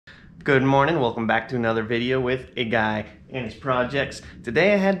Good morning, welcome back to another video with a guy and his projects.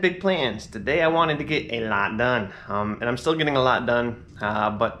 Today I had big plans. Today I wanted to get a lot done, and I'm still getting a lot done,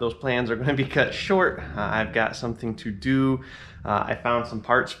 but those plans are going to be cut short. I've got something to do. I found some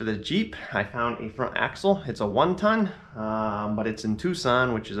parts for the Jeep. I found a front axle. It's a 1-ton, but it's in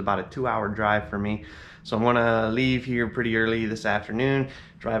Tucson, which is about a 2-hour drive for me. So I'm gonna leave here pretty early this afternoon,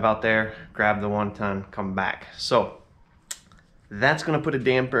 drive out there, grab the 1-ton, come back. So that's going to put a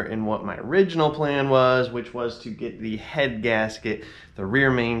damper in what my original plan was, which was to get the head gasket, the rear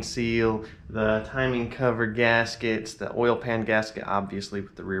main seal, the timing cover gaskets, the oil pan gasket, obviously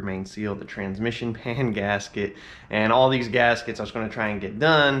with the rear main seal, the transmission pan gasket, and all these gaskets I was going to try and get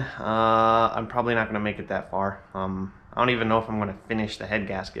done. I'm probably not going to make it that far. I don't even know if I'm going to finish the head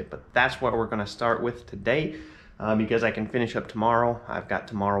gasket, but that's what we're going to start with today, because I can finish up tomorrow. I've got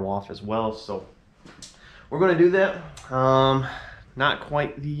tomorrow off as well, so we're going to do that. Not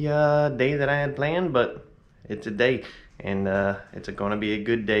quite the day that I had planned, but it's a day, and it's going to be a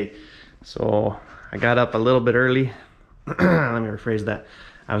good day. So I got up a little bit early. Let me rephrase that.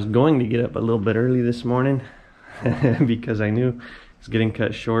 I was going to get up a little bit early this morning because I knew it was getting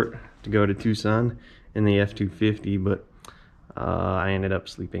cut short to go to Tucson in the F-250, but I ended up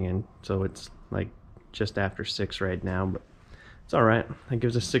sleeping in. So it's like just after 6 right now, but it's all right. That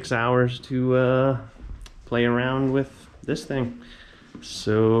gives us 6 hours to play around with this thing.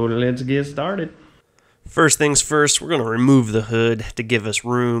 So let's get started. First things first, we're going to remove the hood to give us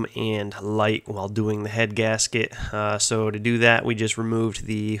room and light while doing the head gasket. So to do that, we just removed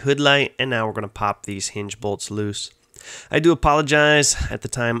the hood light, and now we're going to pop these hinge bolts loose. I do apologize. At the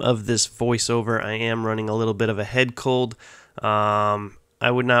time of this voiceover, I am running a little bit of a head cold. I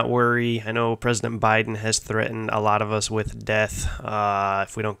would not worry. I know President Biden has threatened a lot of us with death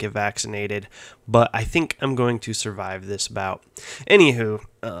if we don't get vaccinated, but I think I'm going to survive this bout. Anywho,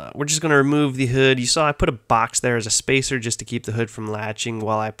 we're just going to remove the hood. You saw I put a box there as a spacer just to keep the hood from latching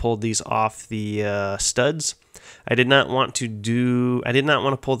while I pulled these off the studs. I did not want to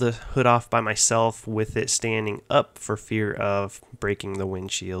pull the hood off by myself with it standing up for fear of breaking the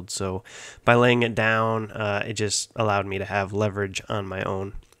windshield. So by laying it down, it just allowed me to have leverage on my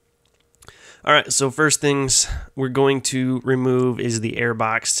own. All right, so first things we're going to remove is the air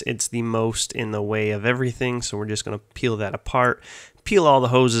box. It's the most in the way of everything, so we're just going to peel that apart, peel all the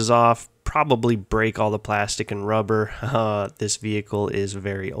hoses off, probably break all the plastic and rubber. This vehicle is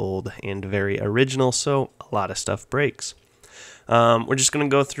very old and very original, so a lot of stuff breaks. We're just going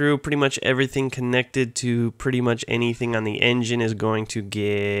to go through pretty much everything connected to pretty much anything on the engine is going to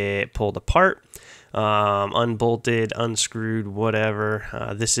get pulled apart, unbolted, unscrewed,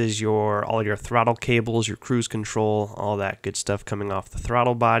 whatever. This is all your throttle cables, your cruise control, all that good stuff coming off the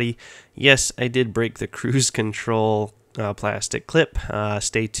throttle body. Yes, I did break the cruise control plastic clip.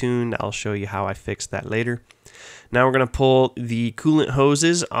 Stay tuned. I'll show you how I fixed that later. Now we're going to pull the coolant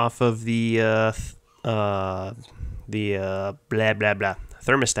hoses off of the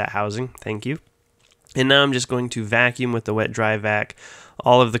thermostat housing. Thank you. And now I'm just going to vacuum with the wet dry vac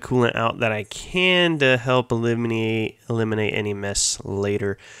all of the coolant out that I can to help eliminate any mess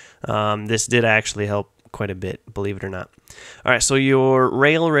later. This did actually help quite a bit, believe it or not. All right, so your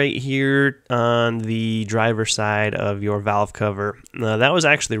rail right here on the driver's side of your valve cover, that was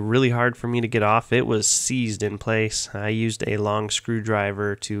actually really hard for me to get off. It was seized in place. I used a long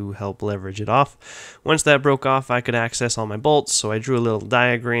screwdriver to help leverage it off. Once that broke off, I could access all my bolts, so I drew a little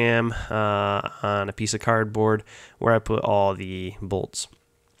diagram on a piece of cardboard where I put all the bolts.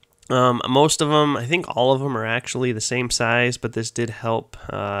 Most of them, I think all of them are actually the same size, but this did help.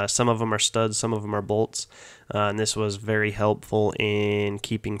 Some of them are studs, some of them are bolts, and this was very helpful in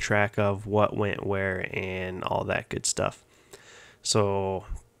keeping track of what went where and all that good stuff. So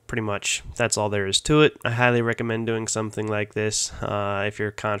pretty much that's all there is to it. I highly recommend doing something like this. If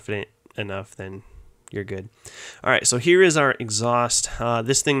you're confident enough, then you're good. All right, so here is our exhaust.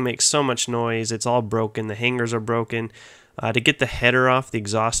 This thing makes so much noise. It's all broken. The hangers are broken. To get the header off the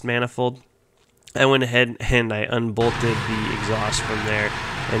exhaust manifold, I went ahead and I unbolted the exhaust from there,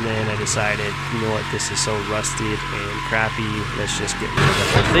 and then I decided, you know what, this is so rusted and crappy, let's just get rid of the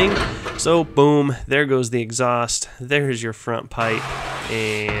whole thing. So boom, there goes the exhaust, there's your front pipe,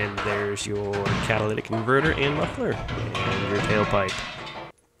 and there's your catalytic converter and muffler, and your tailpipe.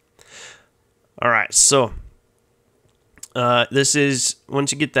 Alright, so this is,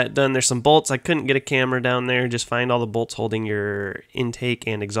 once you get that done, there's some bolts. I couldn't get a camera down there. Just find all the bolts holding your intake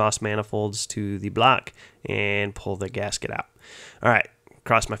and exhaust manifolds to the block and pull the gasket out. All right,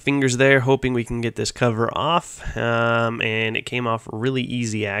 cross my fingers there, hoping we can get this cover off, and it came off really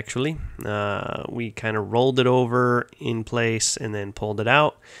easy actually. We kind of rolled it over in place and then pulled it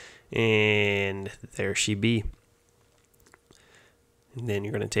out, And there she be. And then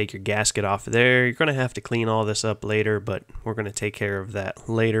you're going to take your gasket off of there. You're going to have to clean all this up later, but we're going to take care of that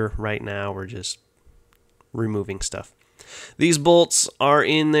later. Right now, we're just removing stuff. These bolts are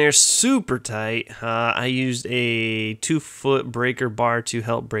in there super tight. I used a 2-foot breaker bar to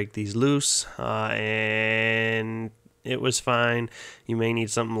help break these loose, and it was fine. You may need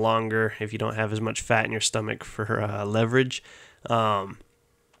something longer if you don't have as much fat in your stomach for leverage.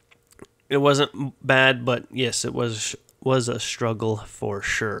 It wasn't bad, but yes, it was a struggle for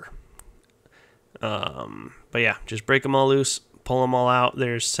sure. But yeah, just break them all loose, pull them all out.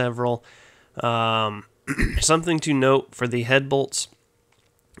 There's several. Something to note for the head bolts.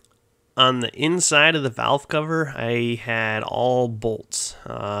 On the inside of the valve cover, I had all bolts.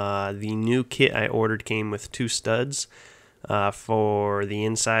 The new kit I ordered came with 2 studs for the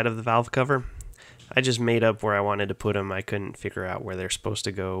inside of the valve cover. I just made up where I wanted to put them. I couldn't figure out where they're supposed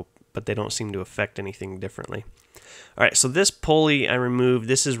to go, but they don't seem to affect anything differently. All right, so this pulley I removed.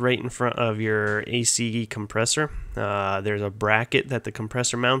 This is right in front of your AC compressor. There's a bracket that the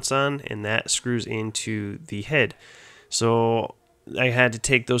compressor mounts on, and that screws into the head. So I had to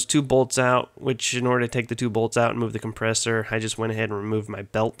take those 2 bolts out, which in order to take the 2 bolts out and move the compressor, I just went ahead and removed my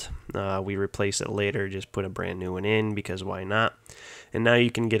belt. We replace it later, just put a brand new one in because why not? And now you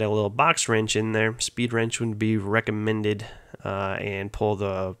can get a little box wrench in there. Speed wrench would be recommended, and pull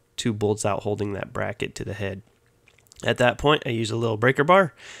the 2 bolts out holding that bracket to the head. At that point, I used a little breaker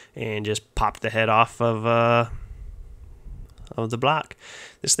bar and just popped the head off of the block.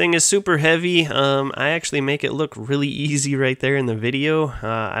 This thing is super heavy. I actually make it look really easy right there in the video.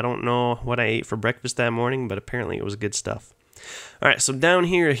 I don't know what I ate for breakfast that morning, but apparently it was good stuff. All right, so down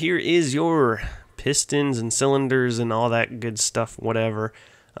here is your pistons and cylinders and all that good stuff, whatever.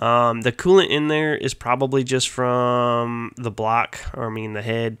 The coolant in there is probably just from the block, or I mean the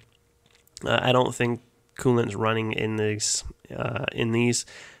head. I don't think coolant's running in these. I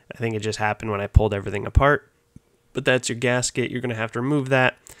think it just happened when I pulled everything apart. But that's your gasket. You're going to have to remove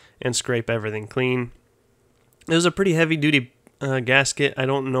that and scrape everything clean. It was a pretty heavy-duty gasket. I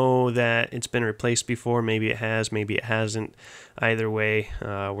don't know that it's been replaced before. Maybe it has, maybe it hasn't. Either way,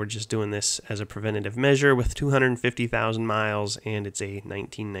 we're just doing this as a preventative measure with 250,000 miles, and it's a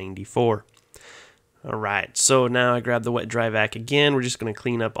 1994. All right, so now I grab the wet dry vac again. We're just going to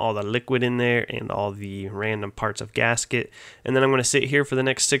clean up all the liquid in there and all the random parts of gasket. And then I'm going to sit here for the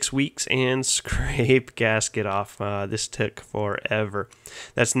next 6 weeks and scrape gasket off. This took forever.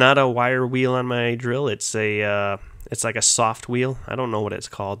 That's not a wire wheel on my drill. It's like a soft wheel. I don't know what it's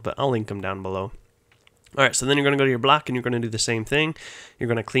called, but I'll link them down below. All right, so then you're going to go to your block and you're going to do the same thing. You're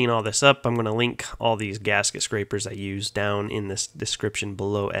going to clean all this up. I'm going to link all these gasket scrapers I use down in this description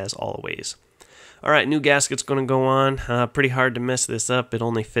below as always. All right, new gasket's going to go on. Pretty hard to mess this up. It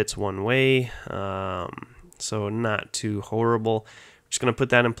only fits one way, so not too horrible. Just going to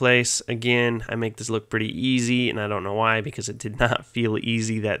put that in place. Again, I make this look pretty easy, and I don't know why, because it did not feel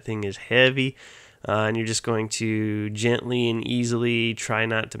easy. That thing is heavy, and you're just going to gently and easily try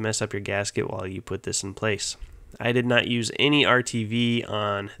not to mess up your gasket while you put this in place. I did not use any RTV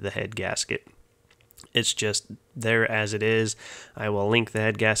on the head gasket. It's just there as it is. I will link the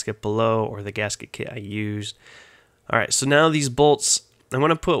head gasket below, or the gasket kit I used. All right, so now these bolts, I'm going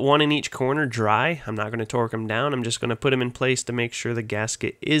to put one in each corner dry. I'm not going to torque them down. I'm just going to put them in place to make sure the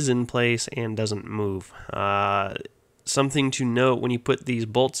gasket is in place and doesn't move. Something to note when you put these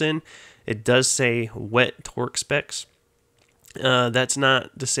bolts in, it does say wet torque specs. That's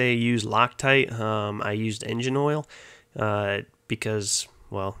not to say use Loctite. I used engine oil because,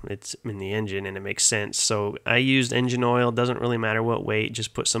 well, it's in the engine and it makes sense. So I used engine oil. Doesn't really matter what weight.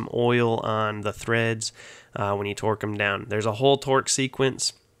 Just put some oil on the threads when you torque them down. There's a whole torque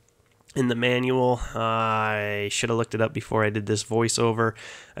sequence in the manual. I should have looked it up before I did this voiceover.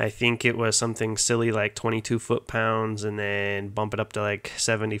 I think it was something silly like 22 foot-pounds and then bump it up to like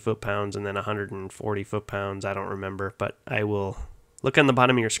 70 foot-pounds and then 140 foot-pounds. I don't remember, but I will look on the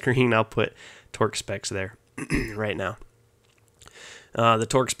bottom of your screen. I'll put torque specs there right now. The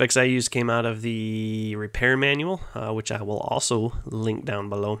torque specs I used came out of the repair manual, which I will also link down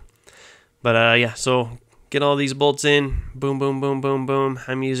below. But yeah, so get all these bolts in. Boom, boom, boom, boom, boom.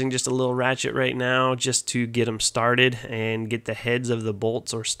 I'm using just a little ratchet right now just to get them started and get the heads of the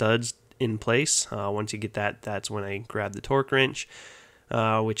bolts or studs in place. Once you get that, that's when I grab the torque wrench,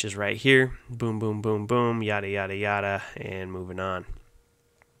 which is right here. Boom, boom, boom, boom, yada, yada, yada, and moving on.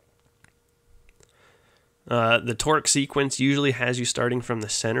 The torque sequence usually has you starting from the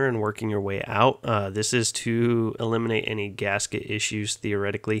center and working your way out. This is to eliminate any gasket issues,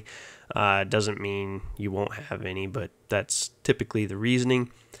 theoretically. Doesn't mean you won't have any, but that's typically the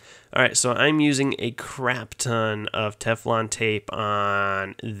reasoning. All right, so I'm using a crap ton of Teflon tape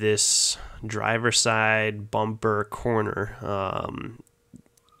on this driver's side bumper corner.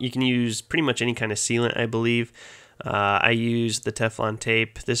 You can use pretty much any kind of sealant, I believe. I use the Teflon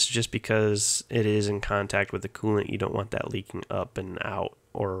tape. This is just because it is in contact with the coolant. You don't want that leaking up and out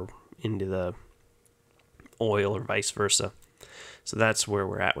or into the oil or vice versa. So that's where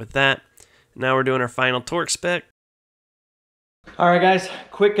we're at with that. Now we're doing our final torque spec. Alright guys,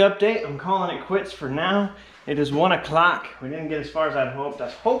 quick update. I'm calling it quits for now. It is 1 o'clock. We didn't get as far as I'd hoped. I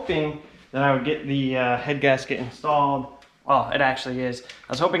was hoping that I would get the head gasket installed. Well, it actually is.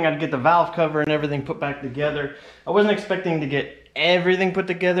 I was hoping I'd get the valve cover and everything put back together. I wasn't expecting to get everything put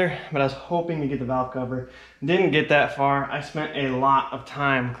together, but I was hoping to get the valve cover. Didn't get that far. I spent a lot of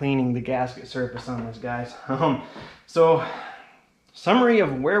time cleaning the gasket surface on this, guys. So, summary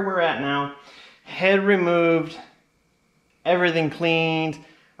of where we're at now. Head removed. Everything cleaned.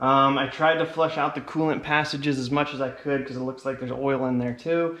 I tried to flush out the coolant passages as much as I could because it looks like there's oil in there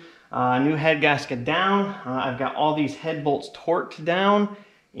too. New head gasket down. I've got all these head bolts torqued down,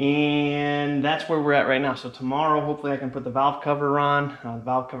 and that's where we're at right now. So tomorrow, hopefully I can put the valve cover on, the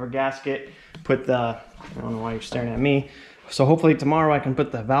valve cover gasket, put the, I don't know why you're staring at me. So hopefully tomorrow I can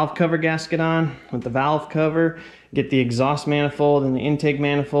put the valve cover gasket on with the valve cover, get the exhaust manifold and the intake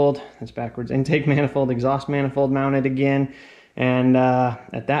manifold, that's backwards, intake manifold, exhaust manifold mounted again. And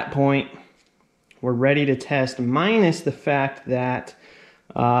at that point, we're ready to test, minus the fact that,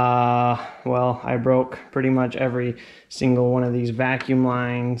 well, I broke pretty much every single one of these vacuum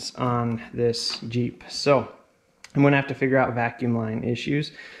lines on this Jeep. So I'm gonna have to figure out vacuum line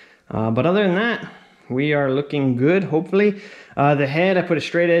issues. But other than that, we are looking good, hopefully. The head, I put a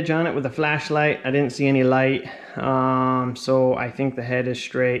straight edge on it with a flashlight. I didn't see any light, so I think the head is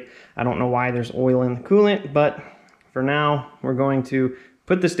straight. I don't know why there's oil in the coolant, but for now, we're going to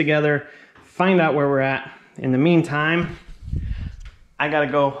put this together, find out where we're at. In the meantime, I gotta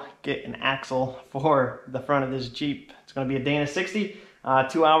go get an axle for the front of this Jeep. It's gonna be a Dana 60,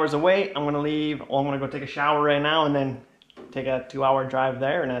 2 hours away. I'm gonna leave, well, I'm gonna go take a shower right now and then take a 2-hour drive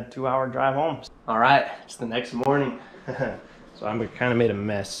there and a 2-hour drive home. All right, it's the next morning. So I'm kind of made a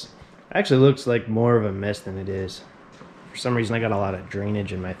mess. Actually looks like more of a mess than it is. For some reason I got a lot of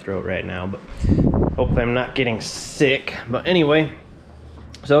drainage in my throat right now, but hopefully I'm not getting sick. But anyway,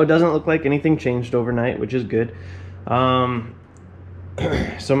 so it doesn't look like anything changed overnight, which is good. So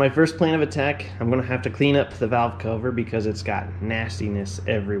my first plan of attack, I'm gonna have to clean up the valve cover because it's got nastiness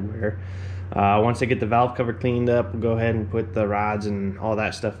everywhere. Once I get the valve cover cleaned up, we'll go ahead and put the rods and all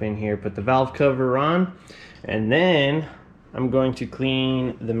that stuff in here, put the valve cover on, and then I'm going to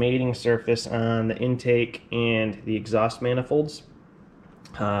clean the mating surface on the intake and the exhaust manifolds.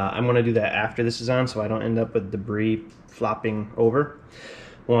 I'm going to do that after this is on so I don't end up with debris flopping over.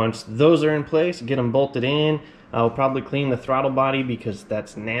 Once those are in place, get them bolted in. I'll probably clean the throttle body because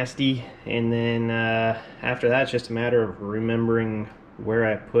that's nasty, and then after that it's just a matter of remembering where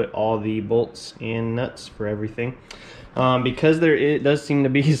I put all the bolts and nuts for everything. Because it does seem to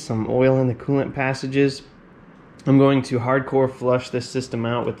be some oil in the coolant passages, I'm going to hardcore flush this system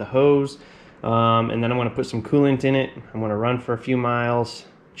out with the hose, and then I'm going to put some coolant in it. I'm going to run for a few miles,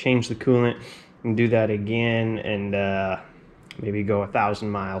 change the coolant, and do that again, and maybe go 1,000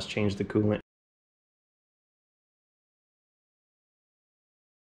 miles, change the coolant.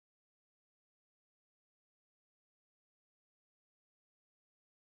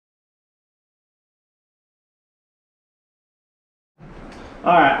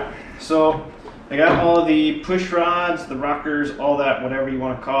 Alright, so I got all of the push rods, the rockers, all that, whatever you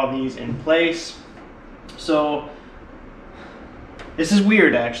want to call these, in place. So this is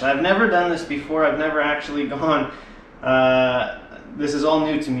weird actually. I've never done this before. I've never actually gone, this is all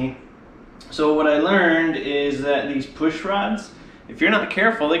new to me. So what I learned is that these push rods, if you're not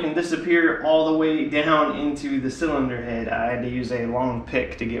careful, they can disappear all the way down into the cylinder head. I had to use a long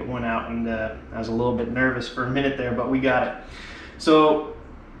pick to get one out, and I was a little bit nervous for a minute there, but we got it. So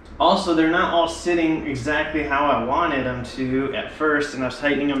also they're not all sitting exactly how I wanted them to at first, and I was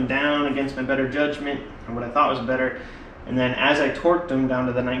tightening them down against my better judgment, or what I thought was better. And then as I torqued them down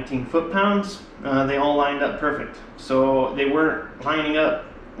to the 19 foot-pounds, they all lined up perfect. So they weren't lining up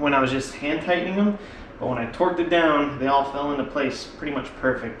when I was just hand tightening them, but when I torqued it down, they all fell into place pretty much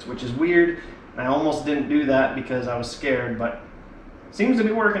perfect, which is weird. And I almost didn't do that because I was scared, but it seems to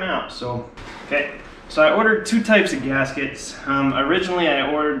be working out. So, okay. So I ordered 2 types of gaskets. Originally I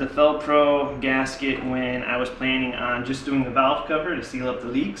ordered the Fel-Pro gasket when I was planning on just doing the valve cover to seal up the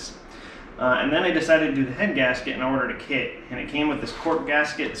leaks. And then I decided to do the head gasket, and I ordered a kit. And it came with this cork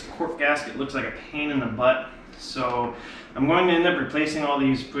gasket. This cork gasket looks like a pain in the butt. So I'm going to end up replacing all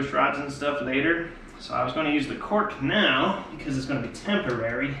these push rods and stuff later. So I was going to use the cork now because it's going to be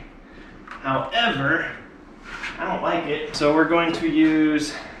temporary. However, I don't like it. So we're going to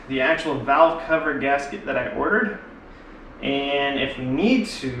use the actual valve cover gasket that I ordered. And if we need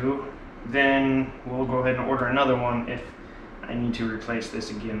to, then we'll go ahead and order another one if I need to replace this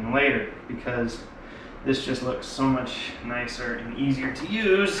again later, because this just looks so much nicer and easier to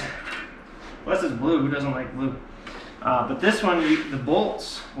use. Plus it's blue, who doesn't like blue? But this one, the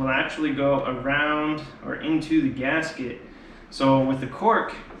bolts will actually go around or into the gasket. So with the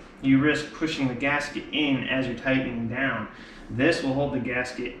cork, you risk pushing the gasket in as you're tightening down. This will hold the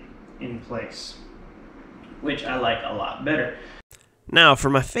gasket in place, which I like a lot better. Now for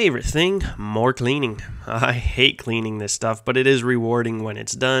my favorite thing, more cleaning. I hate cleaning this stuff, but it is rewarding when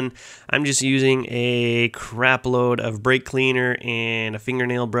it's done. I'm just using a crap load of brake cleaner and a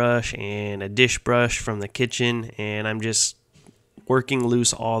fingernail brush and a dish brush from the kitchen, and I'm just working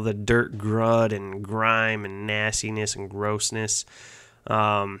loose all the dirt, grud, and grime and nastiness and grossness.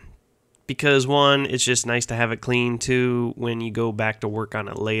 Because one, it's just nice to have it clean. Two, when you go back to work on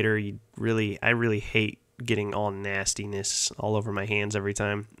it later, I really hate getting all nastiness all over my hands every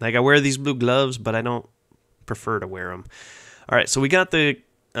time. Like, I wear these blue gloves, but I don't prefer to wear them. All right, so we got the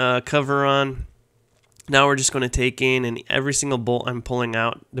cover on. Now we're just going to take in, and every single bolt I'm pulling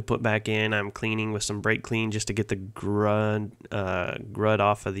out to put back in, I'm cleaning with some brake clean just to get the grud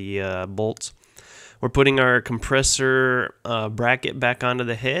off of the bolts. We're putting our compressor bracket back onto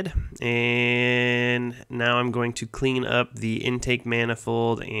the head, and now I'm going to clean up the intake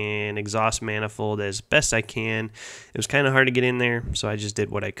manifold and exhaust manifold as best I can. It was kind of hard to get in there, so I just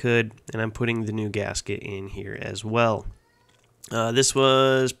did what I could, and I'm putting the new gasket in here as well. This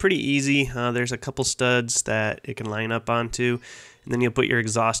was pretty easy. There's a couple studs that it can line up onto, and then you'll put your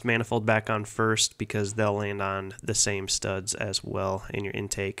exhaust manifold back on first because they'll land on the same studs as well, and your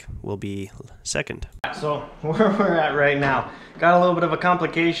intake will be second. So where we're at right now, got a little bit of a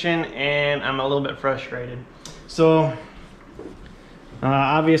complication and I'm a little bit frustrated. So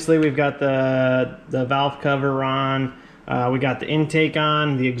obviously we've got the valve cover on, we got the intake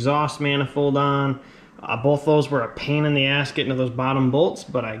on, the exhaust manifold on. Both those were a pain in the ass getting to those bottom bolts,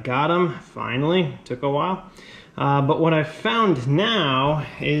 but I got them finally. Took a while. But what I've found now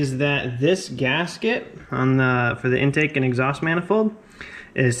is that this gasket on for the intake and exhaust manifold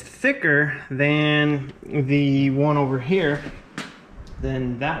is thicker than the one over here,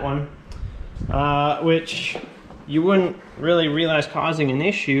 than that one, which you wouldn't really realize causing an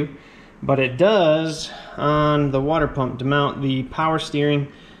issue, but it does on the water pump. To mount the power steering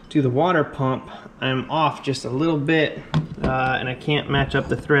to the water pump, I'm off just a little bit, and I can't match up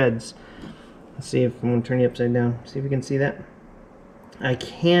the threads. Let's see if I'm going to turn you upside down. See if you can see that. I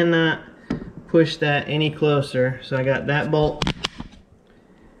cannot push that any closer. So I got that bolt.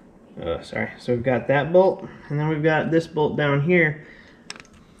 So we've got that bolt, and then we've got this bolt down here.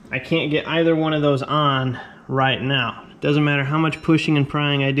 I can't get either one of those on right now. Doesn't matter how much pushing and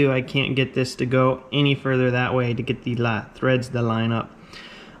prying I do, I can't get this to go any further that way to get the threads to line up.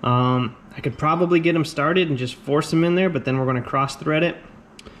 I could probably get them started and just force them in there, but then we're going to cross thread it.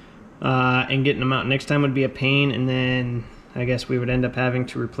 And getting them out next time would be a pain, and then I guess we would end up having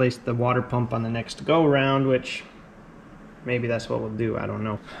to replace the water pump on the next go round, which maybe that's what we'll do, I don't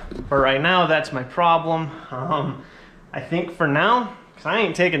know. But right now that's my problem. I think for now, because I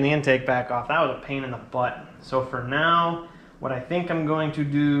ain't taking the intake back off, that was a pain in the butt. So for now, what I think I'm going to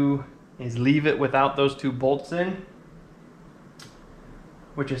do is leave it without those two bolts in,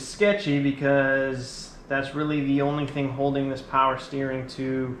 which is sketchy because that's really the only thing holding this power steering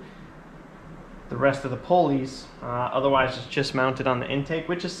to the rest of the pulleys. Otherwise it's just mounted on the intake,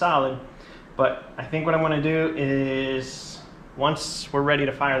 which is solid. But I think what I'm going to do is, once we're ready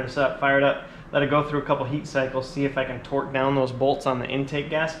to fire this up, fire it up, let it go through a couple heat cycles, see if I can torque down those bolts on the intake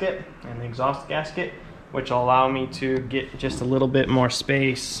gasket and the exhaust gasket, which will allow me to get just a little bit more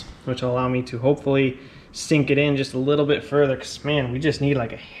space, which will allow me to hopefully sink it in just a little bit further, because man, we just need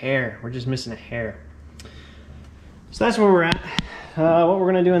like a hair. We're just missing a hair. So that's where we're at. What we're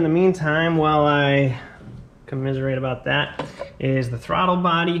going to do in the meantime, while I commiserate about that, is the throttle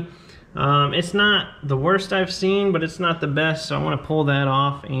body. It's not the worst I've seen, but it's not the best, so I want to pull that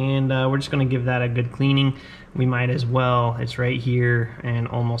off, and we're just going to give that a good cleaning. We might as well. It's right here and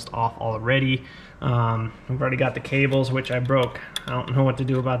almost off already. I've already got the cables, which I broke. I don't know what to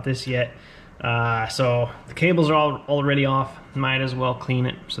do about this yet. So the cables are already off. Might as well clean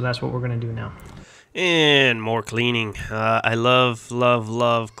it. So that's what we're going to do now. And more cleaning. I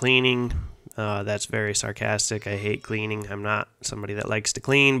love cleaning. That's very sarcastic. I hate cleaning. I'm not somebody that likes to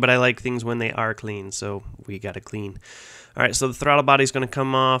clean, but I like things when they are clean, so we gotta clean. All right, so the throttle body is going to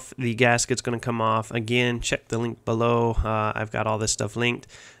come off. The gasket's going to come off. Again, check the link below. I've got all this stuff linked.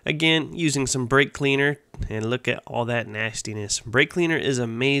 Again, using some brake cleaner, and look at all that nastiness. Brake cleaner is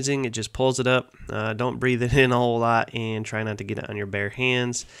amazing. It just pulls it up. Don't breathe it in a whole lot, and try not to get it on your bare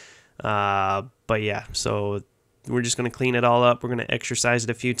hands. But yeah, so we're just going to clean it all up. We're going to exercise it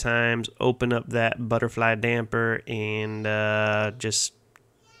a few times, open up that butterfly damper, and just,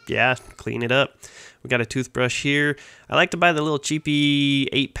 yeah, clean it up. We got a toothbrush here. I like to buy the little cheapy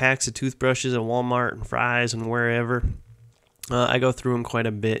 8 packs of toothbrushes at Walmart and Fry's and wherever. I go through them quite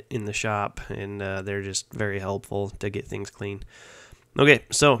a bit in the shop, and they're just very helpful to get things clean. Okay,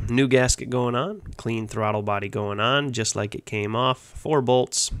 so new gasket going on, clean throttle body going on, just like it came off. 4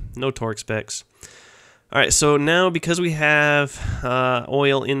 bolts, no torque specs. All right, so now because we have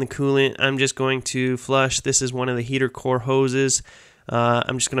oil in the coolant, I'm just going to flush. This is one of the heater core hoses.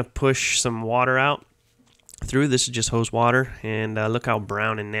 I'm just going to push some water out through. This is just hose water, and look how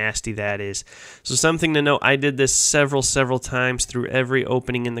brown and nasty that is. So something to note, I did this several times through every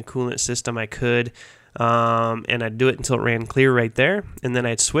opening in the coolant system I could, and I'd do it until it ran clear right there, and then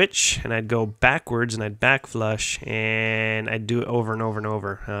I'd switch and I'd go backwards and I'd back flush, and I'd do it over and over and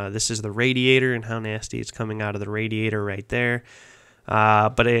over. This is the radiator and how nasty it's coming out of the radiator right there.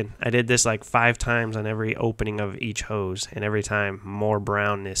 But I did this like 5 times on every opening of each hose, and every time more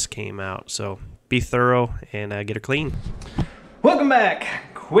brownness came out. So be thorough and get her clean. Welcome back.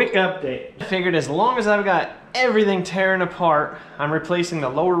 Quick update. I figured as long as I've got everything tearing apart, I'm replacing the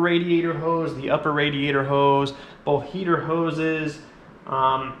lower radiator hose, the upper radiator hose, both heater hoses,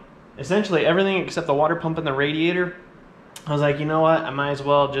 essentially everything except the water pump and the radiator. I was like, you know what, I might as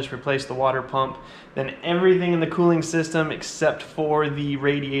well just replace the water pump. Then everything in the cooling system except for the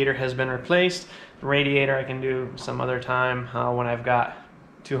radiator has been replaced. The radiator I can do some other time when I've got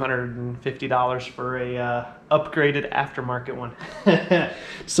 $250 for a upgraded aftermarket one.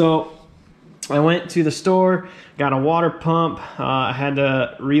 So I went to the store, got a water pump. I had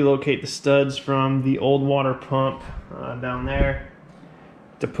to relocate the studs from the old water pump down there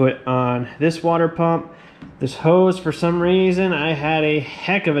to put on this water pump. This hose, for some reason, I had a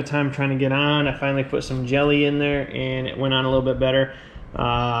heck of a time trying to get on. I finally put some jelly in there and it went on a little bit better.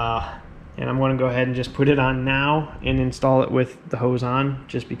 And I'm going to go ahead and just put it on now and install it with the hose on,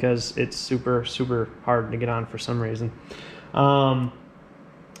 just because it's super hard to get on for some reason. Other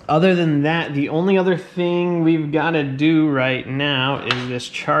than that, the only other thing we've got to do right now is this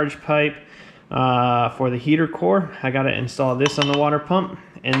charge pipe for the heater core. I got to install this on the water pump,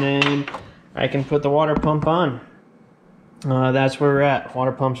 and then I can put the water pump on. That's where we're at.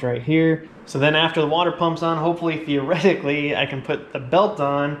 Water pump's right here. So then after the water pump's on, hopefully, theoretically, I can put the belt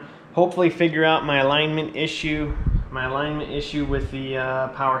on, hopefully figure out my alignment issue with the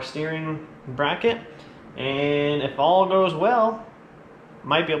power steering bracket. And if all goes well,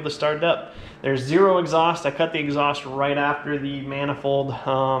 might be able to start it up. There's 0 exhaust. I cut the exhaust right after the manifold,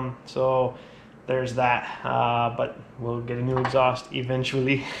 so there's that. But we'll get a new exhaust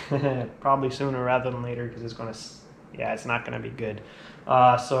eventually, probably sooner rather than later, because it's not gonna be good.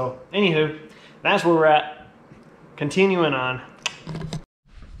 So anywho, that's where we're at. Continuing on.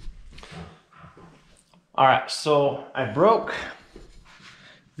 All right, so I broke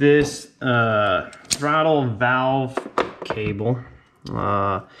this throttle valve cable.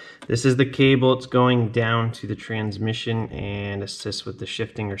 This is the cable. It's going down to the transmission and assists with the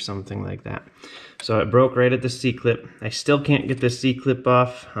shifting or something like that. So it broke right at the C-clip. I still can't get the C-clip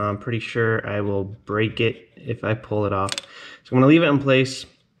off. I'm pretty sure I will break it if I pull it off. So I'm going to leave it in place.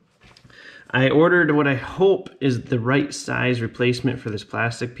 I ordered what I hope is the right size replacement for this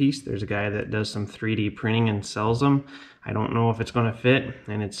plastic piece. There's a guy that does some 3D printing and sells them. I don't know if it's going to fit,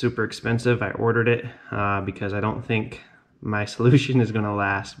 and it's super expensive. I ordered it because I don't think my solution is going to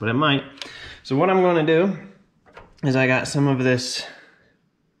last, but it might. So what I'm going to do is I got some of this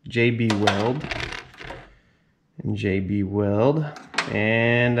JB Weld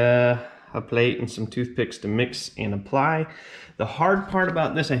and a plate and some toothpicks to mix and apply. The hard part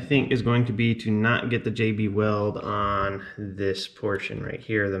about this, I think, is going to be to not get the JB Weld on this portion right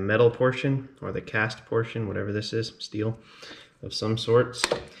here, the metal portion or the cast portion, whatever this is, steel of some sorts.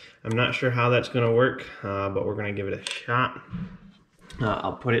 I'm not sure how that's going to work, but we're going to give it a shot.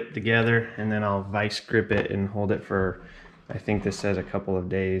 I'll put it together and then I'll vice grip it and hold it for, I think this says a couple of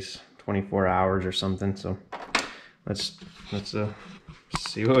days, 24 hours or something. So let's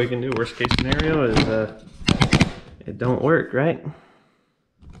see what we can do. Worst case scenario is it don't work, right?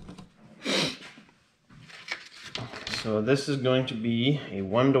 So this is going to be a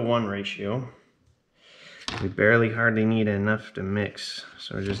 1-to-1 ratio. We hardly need enough to mix.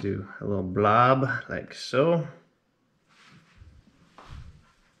 So just do a little blob like so.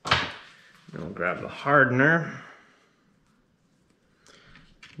 I'll grab the hardener.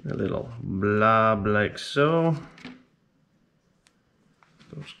 A little blob like so.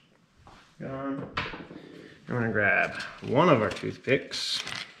 Those gone. I'm gonna grab one of our toothpicks.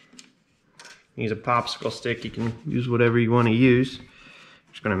 Use a popsicle stick. You can use whatever you want to use.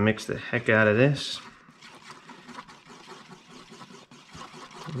 Just gonna mix the heck out of this.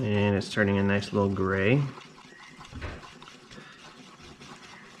 And it's turning a nice little gray.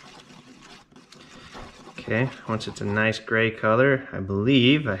 Okay, once it's a nice gray color, I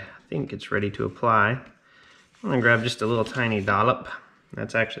think it's ready to apply. I'm gonna grab just a little tiny dollop.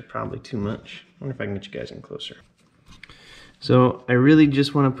 That's actually probably too much. I wonder if I can get you guys in closer. So I really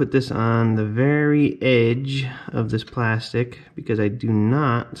just want to put this on the very edge of this plastic because I do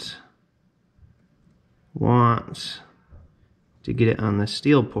not want to get it on the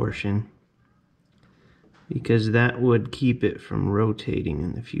steel portion because that would keep it from rotating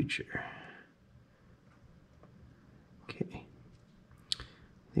in the future. Okay,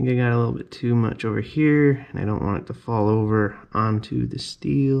 I think I got a little bit too much over here and I don't want it to fall over onto the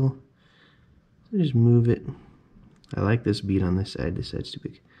steel. So just move it. I like this bead on this side's too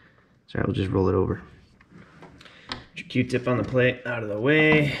big. So we'll just roll it over. Put your Q-tip on the plate out of the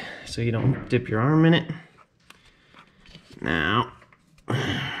way so you don't dip your arm in it. Now,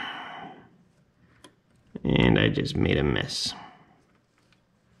 and I just made a mess.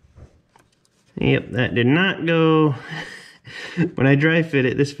 Yep, that did not go. When I dry fit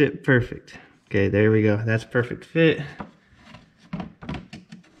it, this fit perfect. Okay, there we go. That's perfect fit.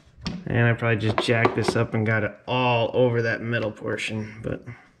 And I probably just jacked this up and got it all over that metal portion, but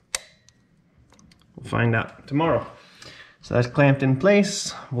we'll find out tomorrow. So that's clamped in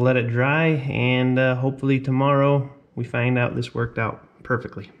place. We'll let it dry, and hopefully tomorrow we find out this worked out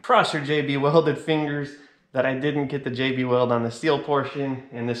perfectly. Cross your JB welded fingers that I didn't get the JB weld on the steel portion,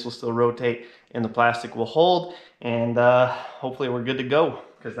 and this will still rotate and the plastic will hold, and hopefully we're good to go,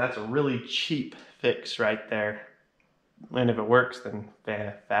 because that's a really cheap fix right there. And if it works, then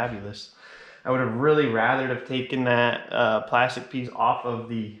fabulous. I would have really rather have taken that plastic piece off of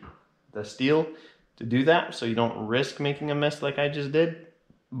the steel to do that, so you don't risk making a mess like I just did.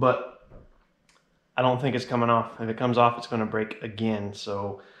 But I don't think it's coming off. If it comes off, it's going to break again.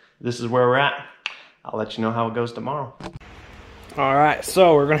 So this is where we're at. I'll let you know how it goes tomorrow. All right,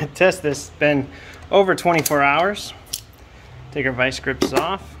 so we're going to test this. It's been over 24 hours. Take our vice grips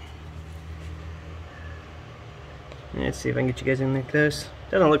off. Let's see if I can get you guys in there close.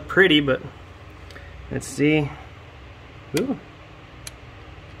 Doesn't look pretty, but let's see. Ooh.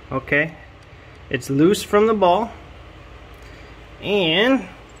 Okay. It's loose from the ball. And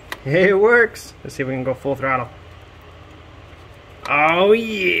it works. Let's see if we can go full throttle. Oh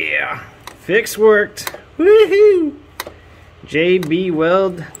yeah. Fix worked. Woohoo! JB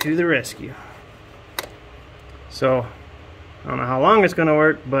Weld to the rescue. So, I don't know how long it's gonna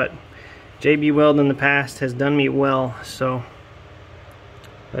work, but JB Weld in the past has done me well, so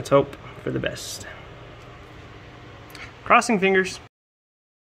let's hope for the best. Crossing fingers.